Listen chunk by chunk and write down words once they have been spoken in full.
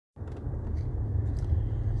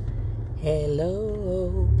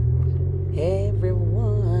Hello,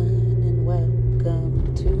 everyone, and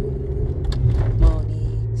welcome to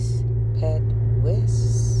Monique's Pet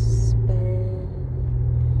Whisper.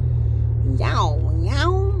 Yow,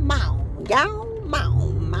 yow, mow, yow,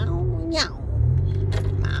 mow, mow, yow,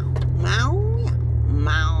 mow, mow, yow,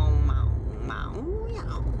 mow, mow, mow,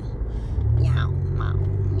 yow, yow, mow,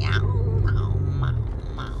 yow, mow, mow,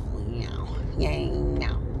 mow, yow, yang,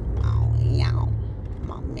 yow, mow, yow,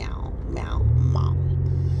 mow, meow, meow, mow.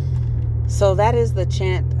 So that is the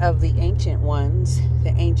chant of the ancient ones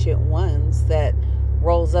that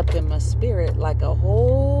rolls up in my spirit like a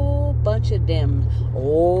whole bunch of them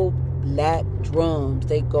old black drums.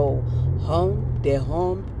 They go hum, de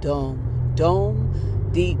hum, dum, dum,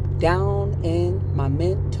 deep down in my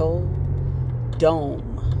mental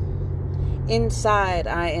dome. Inside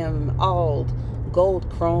I am all gold,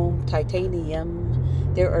 chrome, titanium.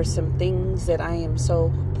 There are some things that I am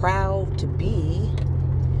so proud to be.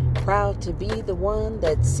 Proud to be the one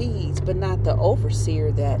that sees, but not the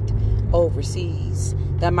overseer that oversees.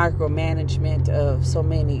 The micromanagement of so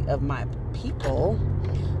many of my people.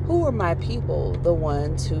 Who are my people? The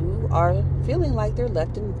ones who are feeling like they're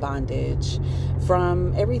left in bondage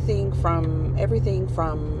from everything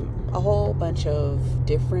from a whole bunch of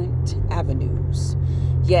different avenues.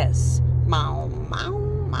 Yes, meow, meow,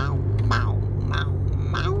 meow, meow, meow,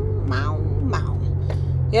 meow, meow, meow.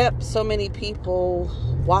 Yep, so many people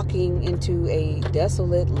walking into a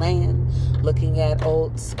desolate land, looking at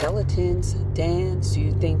old skeletons dance.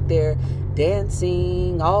 You think they're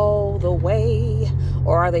dancing all the way,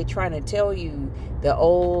 or are they trying to tell you the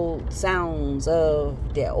old sounds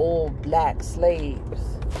of the old black slaves?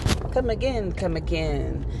 Come again, come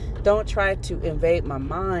again. Don't try to invade my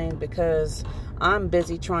mind, because I'm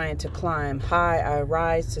busy trying to climb high. I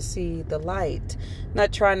rise to see the light.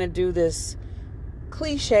 Not trying to do this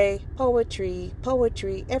cliche poetry.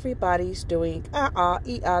 Everybody's doing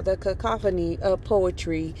the cacophony of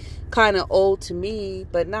poetry. Kind of old to me,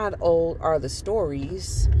 but not old are the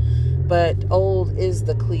stories. But old is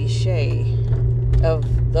the cliche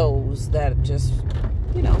of those that just,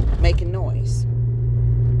 making noise.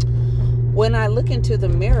 When I look into the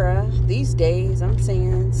mirror these days, I'm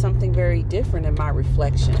seeing something very different in my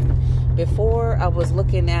reflection. Before, I was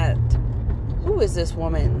looking at, who is this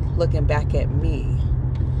woman looking back at me?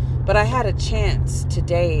 But I had a chance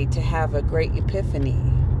today to have a great epiphany.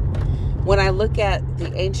 When I look at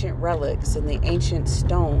the ancient relics and the ancient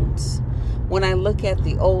stones, when I look at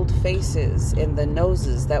the old faces and the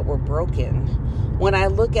noses that were broken, when I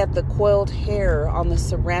look at the coiled hair on the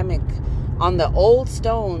ceramic, on the old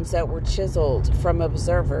stones that were chiseled from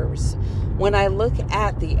observers, when I look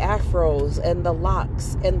at the afros and the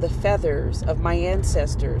locks and the feathers of my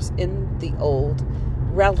ancestors in the old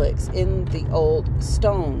relics, in the old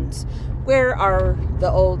stones. Where are the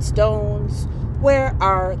old stones? Where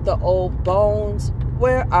are the old bones?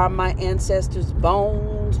 Where are my ancestors'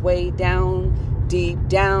 bones? Way down, deep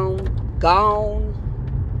down, gone.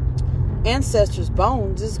 Ancestors'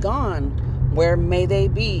 bones is gone. Where may they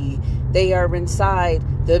be? They are inside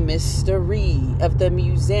the mystery of the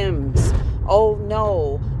museums. Oh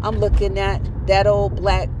no, I'm looking at that old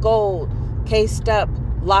black gold, cased up,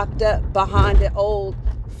 locked up behind the old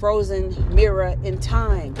frozen mirror in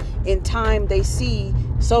time. In time, they see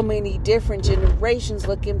so many different generations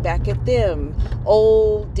looking back at them.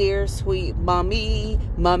 Oh, dear sweet mommy,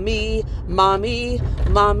 mommy, mommy,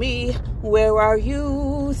 mommy, where are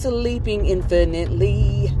you sleeping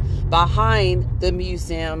infinitely behind the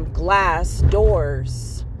museum glass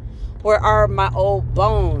doors? Where are my old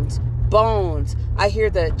bones? Bones. I hear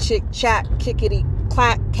the chick-chat,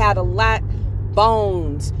 kickety-clack, Cadillac.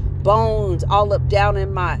 Bones. Bones all up down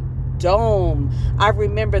in my dome. I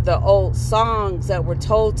remember the old songs that were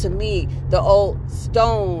told to me, the old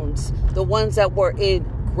stones, the ones that were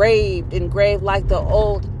engraved like the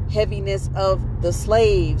old heaviness of the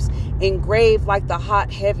slaves, engraved like the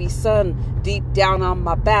hot, heavy sun deep down on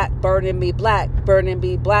my back, burning me black,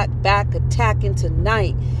 back attack into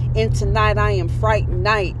night. Into night, I am frightened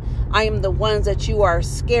night. I am the ones that you are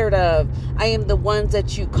scared of. I am the ones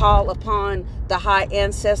that you call upon the high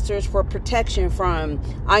ancestors for protection from.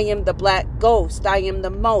 I am the black ghost. I am the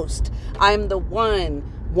most. I am the one.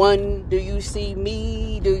 Do you see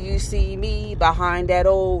me? Do you see me behind that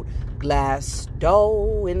old glass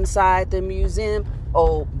door inside the museum?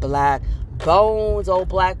 Old black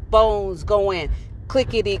bones going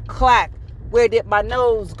clickety clack. Where did my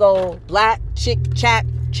nose go? Black chick chack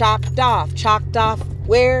chalked off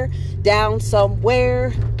where? Down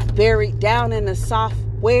somewhere, buried down in the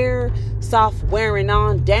software, soft wearing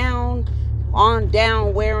on down. on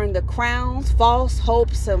down wearing the crowns, false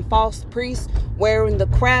hopes and false priests wearing the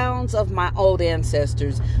crowns of my old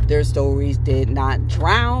ancestors. Their stories did not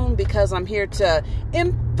drown, because I'm here to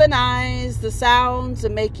infinize the sounds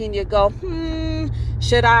and making you go,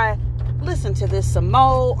 should I listen to this some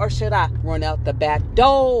more, or should I run out the back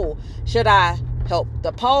door? Should I help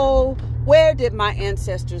the pole? Where did my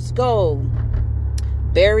ancestors go?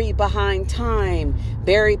 Buried behind time,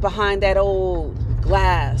 buried behind that old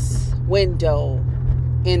glass window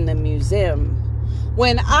in the museum.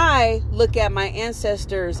 When I look at my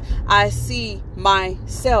ancestors, I see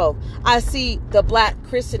myself. I see the black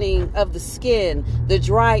christening of the skin, the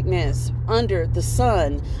driedness under the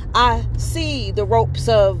sun. I see the ropes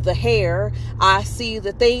of the hair. I see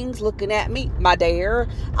the things looking at me, my dear.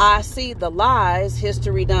 I see the lies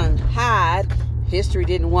history done had. History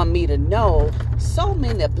didn't want me to know. So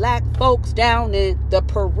many black folks down in the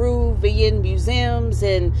Peruvian museums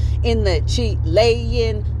and in the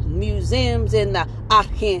Chilean museums and the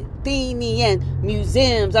Argentinian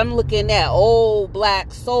museums. I'm looking at old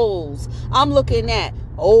black souls. I'm looking at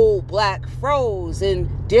old black froze in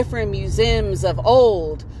different museums of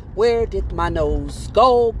old. Where did my nose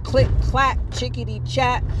go? Click, clack, chickadee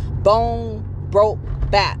chat. Bone broke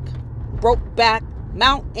back. Broke back.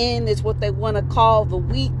 Mountain is what they want to call the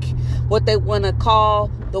weak, what they want to call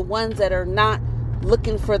the ones that are not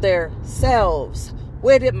looking for their selves.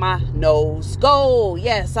 Where did my nose go?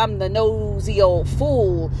 Yes, I'm the nosy old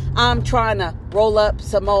fool. I'm trying to roll up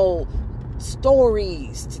some old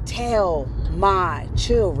stories to tell my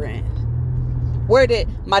children. Where did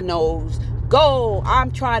my nose go?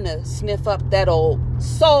 I'm trying to sniff up that old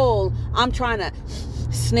soul. I'm trying to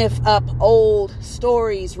sniff up old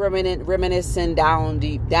stories, reminiscing down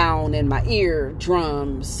deep down in my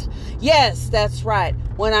eardrums. Yes, that's right.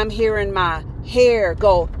 When I'm hearing my hair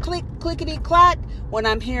go click, clickety clack, when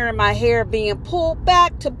I'm hearing my hair being pulled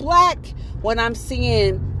back to black, when I'm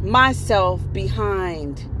seeing myself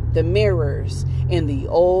behind the mirrors in the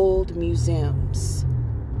old museums.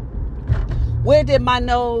 Where did my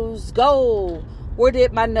nose go? Where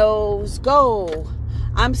did my nose go?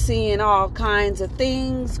 I'm seeing all kinds of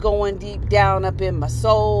things going deep down up in my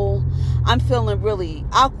soul. I'm feeling really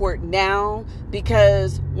awkward now,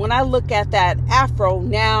 because when I look at that afro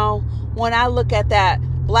now, when I look at that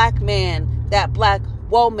black man, that black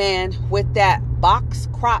woman with that box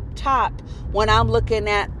crop top, when I'm looking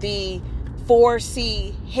at the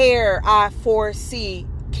 4C hair, I foresee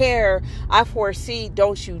care, I foresee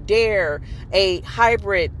don't you dare, a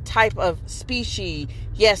hybrid type of species.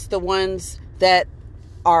 Yes, the ones that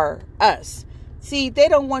are us. See, they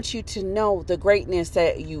don't want you to know the greatness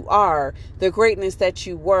that you are, the greatness that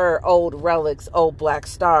you were, old relics, old black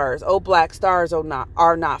stars. Old black stars are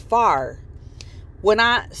not far. When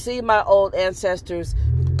I see my old ancestors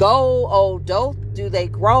go, old doth, do they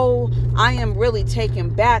grow? I am really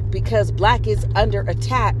taken back, because black is under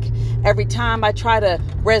attack. Every time I try to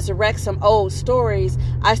resurrect some old stories,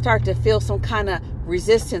 I start to feel some kind of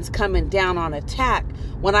resistance coming down on attack.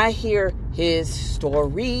 When I hear his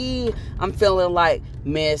story, I'm feeling like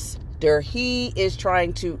Mr. He is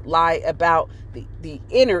trying to lie about the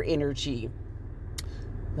inner energy.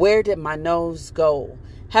 Where did my nose go?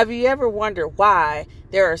 Have you ever wondered why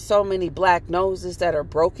there are so many black noses that are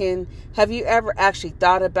broken? Have you ever actually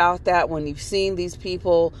thought about that when you've seen these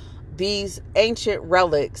people, these ancient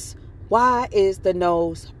relics? Why is the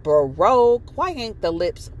nose broke? Why ain't the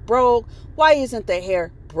lips broke? Why isn't the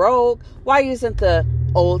hair broke? Why isn't the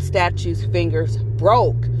old statue's fingers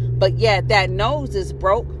broke? But yet that nose is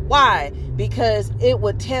broke. Why? Because it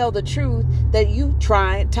would tell the truth that you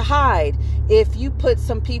trying to hide. If you put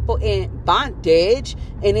some people in bondage,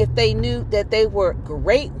 and if they knew that they were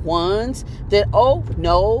great ones, that, oh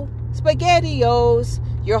no, SpaghettiOs,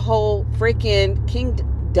 your whole freaking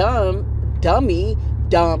kingdom, dummy,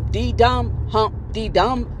 dum-de-dum,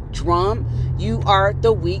 hump-de-dum drum, you are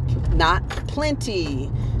the weak, not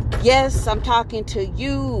plenty. Yes, I'm talking to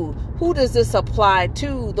you. Who does this apply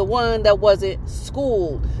to? The one that wasn't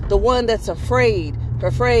schooled, the one that's afraid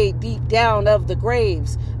deep down of the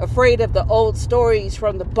graves, afraid of the old stories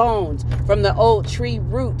from the bones, from the old tree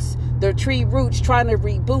roots, the tree roots trying to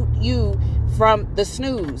reboot you from the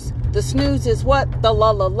snooze. The snooze is what? The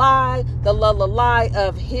lullaby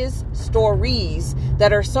of his stories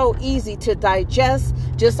that are so easy to digest,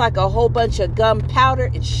 just like a whole bunch of gunpowder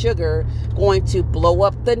and sugar going to blow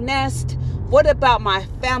up the nest. What about my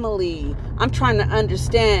family? I'm trying to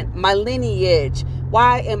understand my lineage.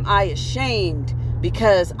 Why am I ashamed?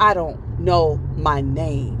 Because I don't know my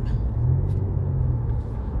name.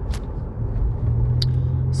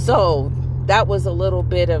 So that was a little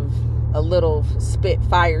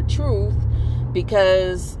spitfire truth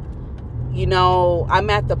because, I'm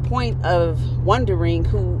at the point of wondering,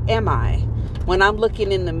 who am I? When I'm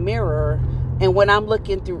looking in the mirror and when I'm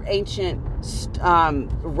looking through ancient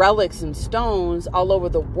relics and stones all over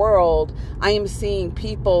the world, I am seeing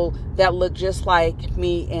people that look just like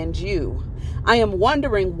me and you. I am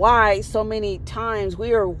wondering why so many times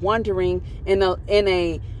we are wondering in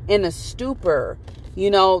a stupor.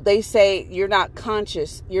 They say you're not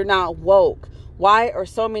conscious, you're not woke. Why are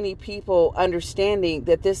so many people understanding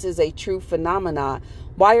that this is a true phenomenon?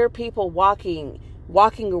 Why are people walking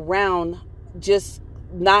around just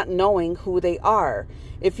not knowing who they are?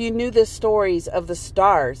 If you knew the stories of the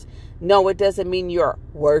stars, no, it doesn't mean you're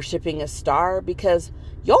worshiping a star, because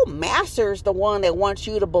your master's the one that wants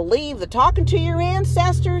you to believe that talking to your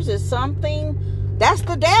ancestors is something. That's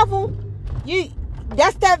the devil.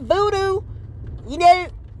 That's that voodoo. You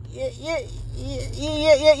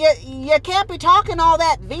can't be talking all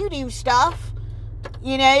that voodoo stuff.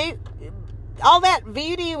 All that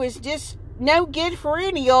voodoo is just no good for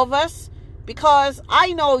any of us, because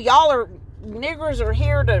I know niggers are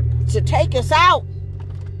here to take us out.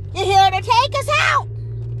 You're here to take us out.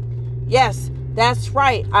 Yes, that's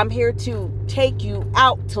right. I'm here to take you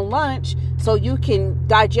out to lunch so you can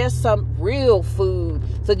digest some real food,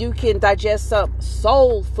 so you can digest some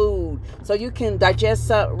soul food, so you can digest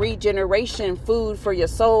some regeneration food for your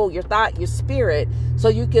soul, your thought, your spirit, so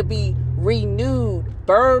you can be renewed,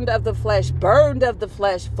 burned of the flesh, burned of the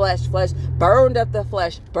flesh, flesh, burned of the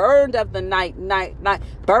flesh, burned of the night,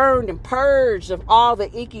 burned and purged of all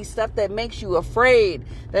the icky stuff that makes you afraid,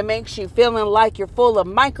 that makes you feeling like you're full of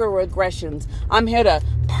microaggressions. I'm here to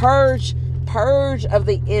purge of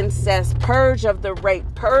the incest, purge of the rape,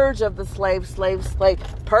 purge of the slave,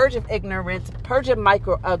 purge of ignorance, purge of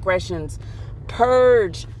microaggressions,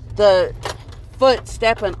 purge the foot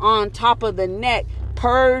stepping on top of the neck,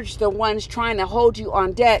 purge the ones trying to hold you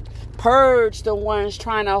on deck, purge the ones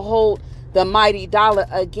trying to hold the mighty dollar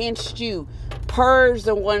against you, purge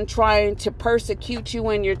the one trying to persecute you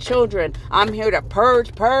and your children. I'm here to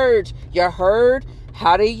purge. You heard?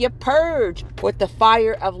 How do you purge? With the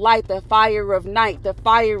fire of light, the fire of night, the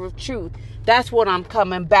fire of truth. That's what I'm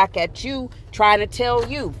coming back at you, trying to tell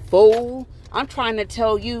you, fool. I'm trying to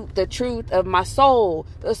tell you the truth of my soul,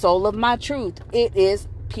 the soul of my truth. It is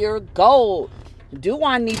pure gold. Do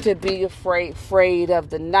I need to be afraid of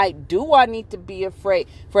the night? Do I need to be afraid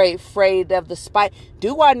of the spite?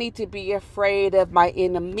 Do I need to be afraid of my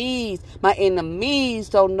enemies? My enemies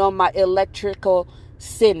don't know my electrical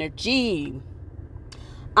synergy.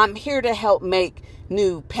 I'm here to help make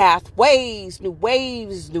new pathways, new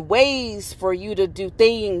ways for you to do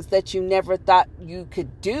things that you never thought you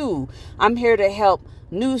could do. I'm here to help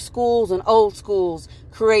new schools and old schools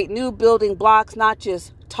create new building blocks, not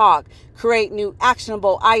just talk, create new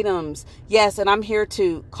actionable items. Yes, and I'm here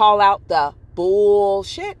to call out the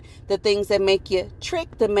bullshit, the things that make you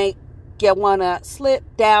trick, that make you want to slip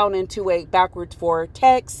down into a backwards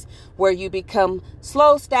vortex where you become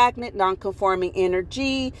slow, stagnant, non-conforming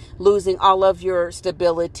energy, losing all of your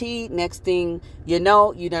stability. Next thing you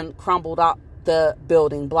know, you done crumbled out the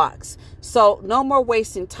building blocks. So no more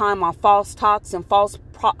wasting time on false talks and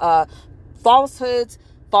falsehoods,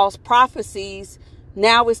 false prophecies.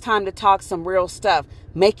 Now it's time to talk some real stuff,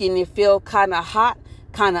 making you feel kind of hot,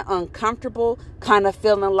 kind of uncomfortable, kind of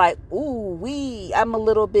feeling like, ooh, I'm a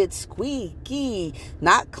little bit squeaky,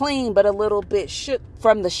 not clean, but a little bit shook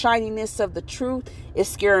from the shininess of the truth. It's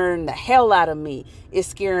scaring the hell out of me. It's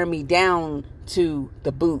scaring me down to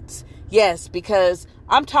the boots. Yes, because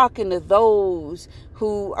I'm talking to those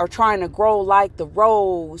who are trying to grow like the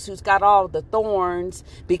rose, who's got all the thorns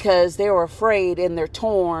because they're afraid and they're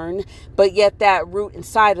torn, but yet that root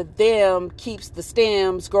inside of them keeps the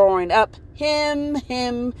stems growing up.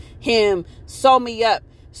 Him. Sew me up,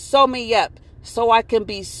 so I can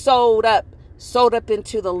be sewed up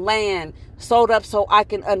into the land, sewed up so I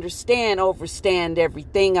can overstand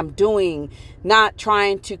everything I'm doing, not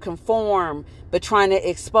trying to conform, but trying to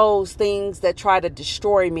expose things that try to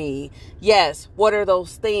destroy me. Yes, what are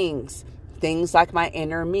those things? Things like my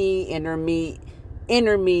inner me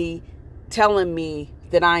telling me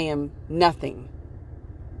that I am nothing.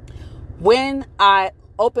 When I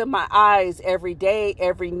open my eyes every day,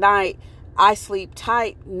 every night, I sleep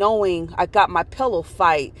tight knowing I got my pillow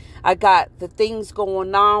fight. I got the things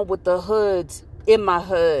going on with the hoods in my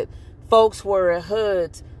hood. Folks wearing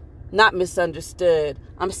hoods, not misunderstood.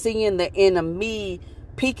 I'm seeing the enemy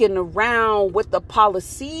peeking around with the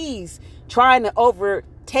policies, trying to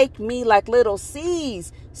overtake me like little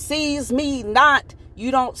seas. Sees me not,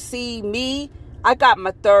 you don't see me. I got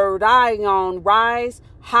my third eye on rise,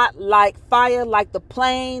 hot like fire, like the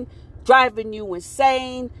plane, driving you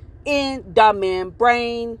insane in the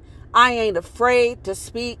membrane. I ain't afraid to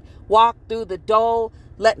speak, walk through the door,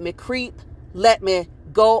 let me creep, let me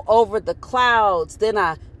go over the clouds. Then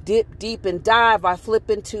I dip deep and dive, I flip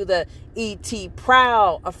into the E.T.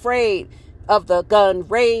 proud, afraid of the gun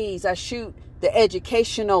rays. I shoot the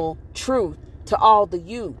educational truth to all the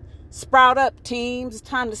youth. Sprout up, teams. It's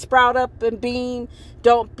time to sprout up and beam.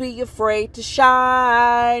 Don't be afraid to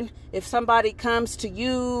shine. If somebody comes to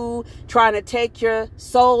you trying to take your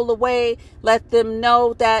soul away, let them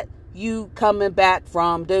know that you coming back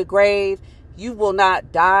from the grave. You will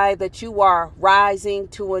not die, that you are rising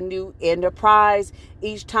to a new enterprise.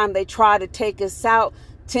 Each time they try to take us out,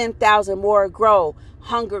 10,000 more grow.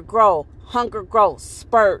 Hunger grow,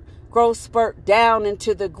 spurt. Grow, spurt down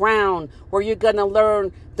into the ground where you're going to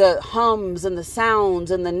learn the hums and the sounds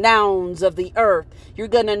and the nouns of the earth. You're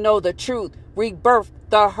going to know the truth, rebirth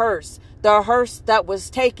the hearse that was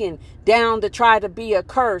taken down to try to be a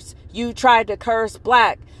curse. You tried to curse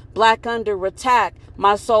black under attack.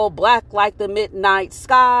 My soul black like the midnight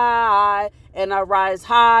sky, and I rise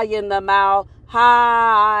high in the mile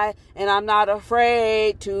high, and I'm not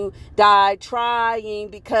afraid to die trying,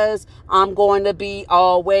 because I'm going to be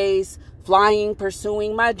always flying,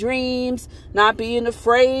 pursuing my dreams, not being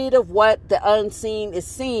afraid of what the unseen is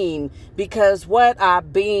seen, because what I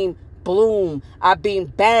beam bloom, I beam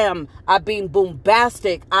bam, I beam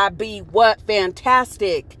bombastic, I be what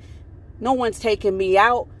fantastic. No one's taking me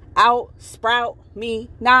out, sprout me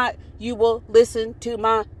not. You will listen to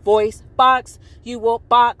my voice box. You will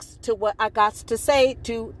box to what I got to say,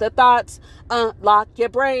 to the thoughts. Unlock your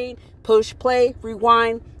brain. Push play,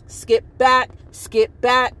 rewind, skip back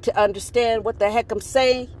to understand what the heck I'm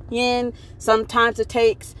saying. Sometimes it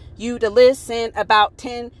takes you to listen about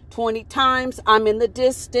 10, 20 times. I'm in the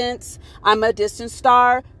distance. I'm a distant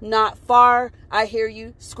star, not far. I hear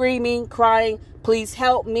you screaming, crying. Please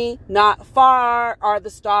help me. Not far are the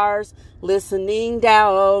stars listening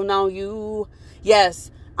down on you. Yes,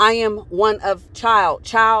 I am one of child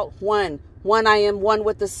one. I am one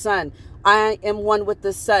with the sun. I am one with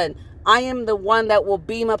the sun. I am the one that will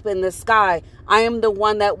beam up in the sky. I am the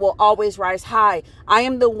one that will always rise high. I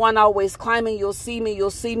am the one always climbing. You'll see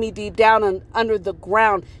me deep down and under the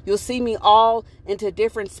ground. You'll see me all into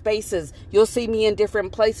different spaces. You'll see me in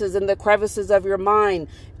different places in the crevices of your mind.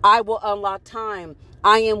 I will unlock time.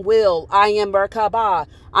 I am will. I am Merkaba.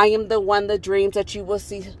 I am the one, the dreams that you will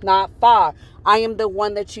see not far. I am the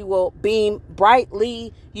one that you will beam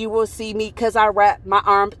brightly. You will see me because I wrap my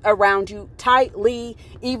arms around you tightly.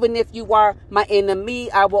 Even if you are my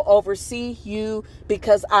enemy, I will oversee you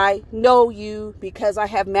because I know you, because I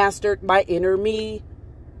have mastered my inner me.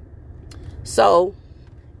 So,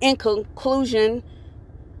 in conclusion,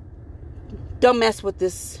 don't mess with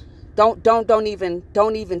this. Don't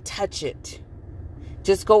even touch it.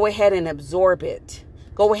 Just go ahead and absorb it.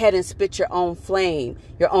 Go ahead and spit your own flame,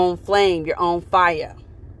 your own fire.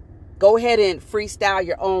 Go ahead and freestyle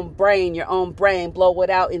your own brain, blow it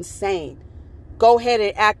out insane. Go ahead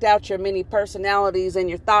and act out your many personalities and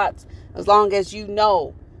your thoughts, as long as you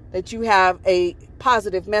know that you have a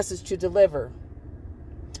positive message to deliver.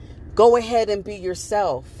 Go ahead and be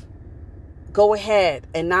yourself. Go ahead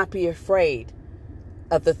and not be afraid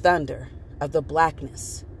of the thunder, of the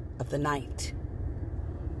blackness, of the night.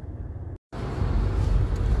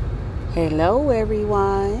 Hello,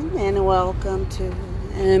 everyone, and welcome to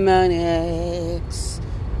MNX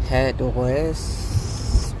Head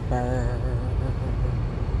Whisper.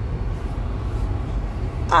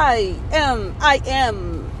 I am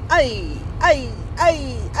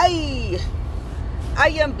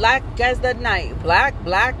black as the night, black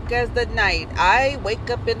as the night. I wake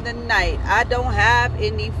up in the night, I don't have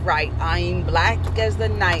any fright. I'm black as the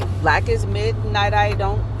night, black as midnight. I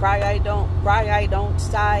don't cry, I don't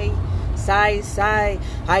sigh.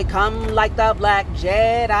 I come like the black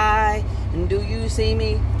Jedi. And do you see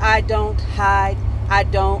me? I don't hide. I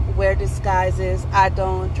don't wear disguises. I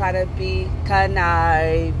don't try to be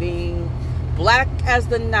conniving. Black as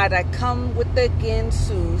the night, I come with the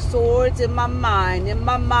Ginsu. Swords in my mind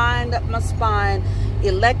up my spine.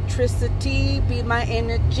 Electricity be my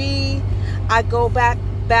energy. I go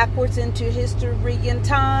backwards into history and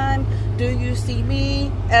time. Do you see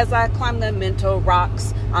me as I climb the mental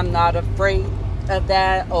rocks? I'm not afraid of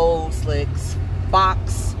that old slicks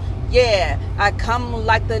box. Yeah, I come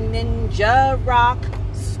like the ninja rock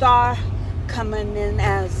star, coming in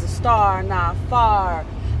as a star, not far.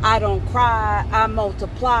 I don't cry, I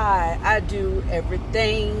multiply. I do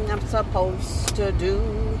everything I'm supposed to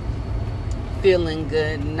do. Feeling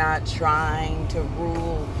good, not trying to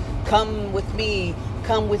rule. Come with me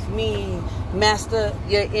Come with me, master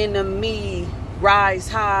your enemy. Rise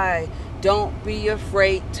high. Don't be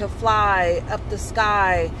afraid to fly up the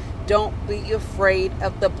sky. Don't be afraid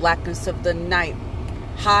of the blackness of the night.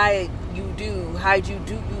 Hide you do,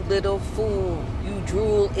 you little fool. You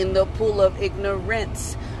drool in the pool of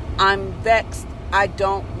ignorance. I'm vexed. I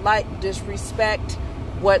don't like disrespect.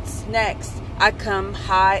 What's next? I come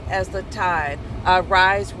high as the tide. I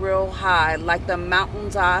rise real high. Like the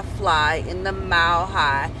mountains I fly in the mile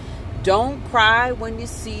high. Don't cry when you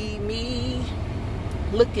see me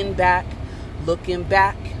looking back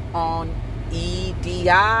on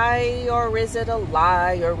EDI. Or is it a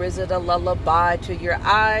lie? Or is it a lullaby to your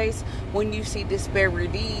eyes when you see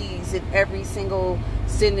disparities in every single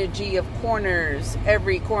synergy of corners,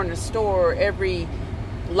 every corner store, every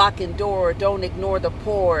locking door? Don't ignore the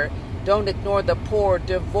poor. Don't ignore the poor.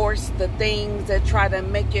 Divorce the things that try to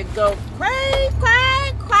make you go cray,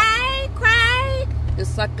 cray, cray, cray.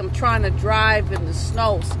 It's like I'm trying to drive in the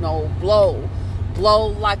snow. Snow blow. Blow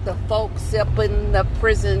like the folks up in the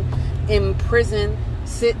prison. In prison,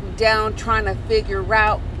 sitting down trying to figure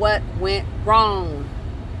out what went wrong.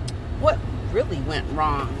 What really went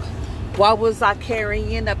wrong? Why was I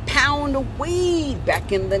carrying a pound of weed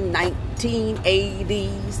back in the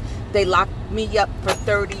 1980s? They locked me up for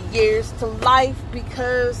 30 years to life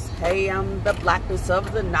because, hey, I'm the blackness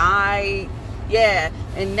of the night. Yeah,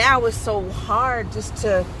 and now it's so hard just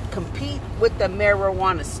to compete with the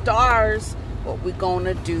marijuana stars. What we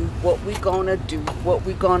gonna do? What we gonna do? What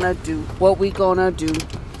we gonna do? What we gonna do?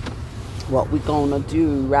 What we gonna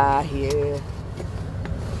do right here?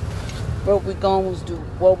 What we gonna do?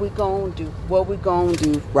 What we gonna do? What we gonna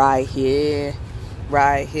do right here?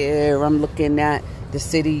 Right here. I'm looking at the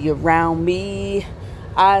city around me.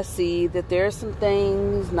 I see that there's some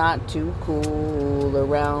things not too cool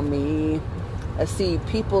around me. I see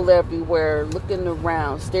people everywhere looking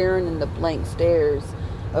around, staring in the blank stares,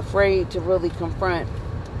 afraid to really confront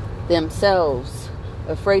themselves,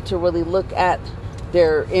 afraid to really look at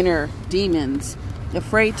their inner demons,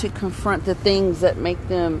 afraid to confront the things that make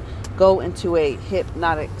them go into a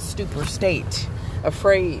hypnotic stupor state,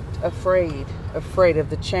 afraid of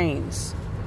the chains.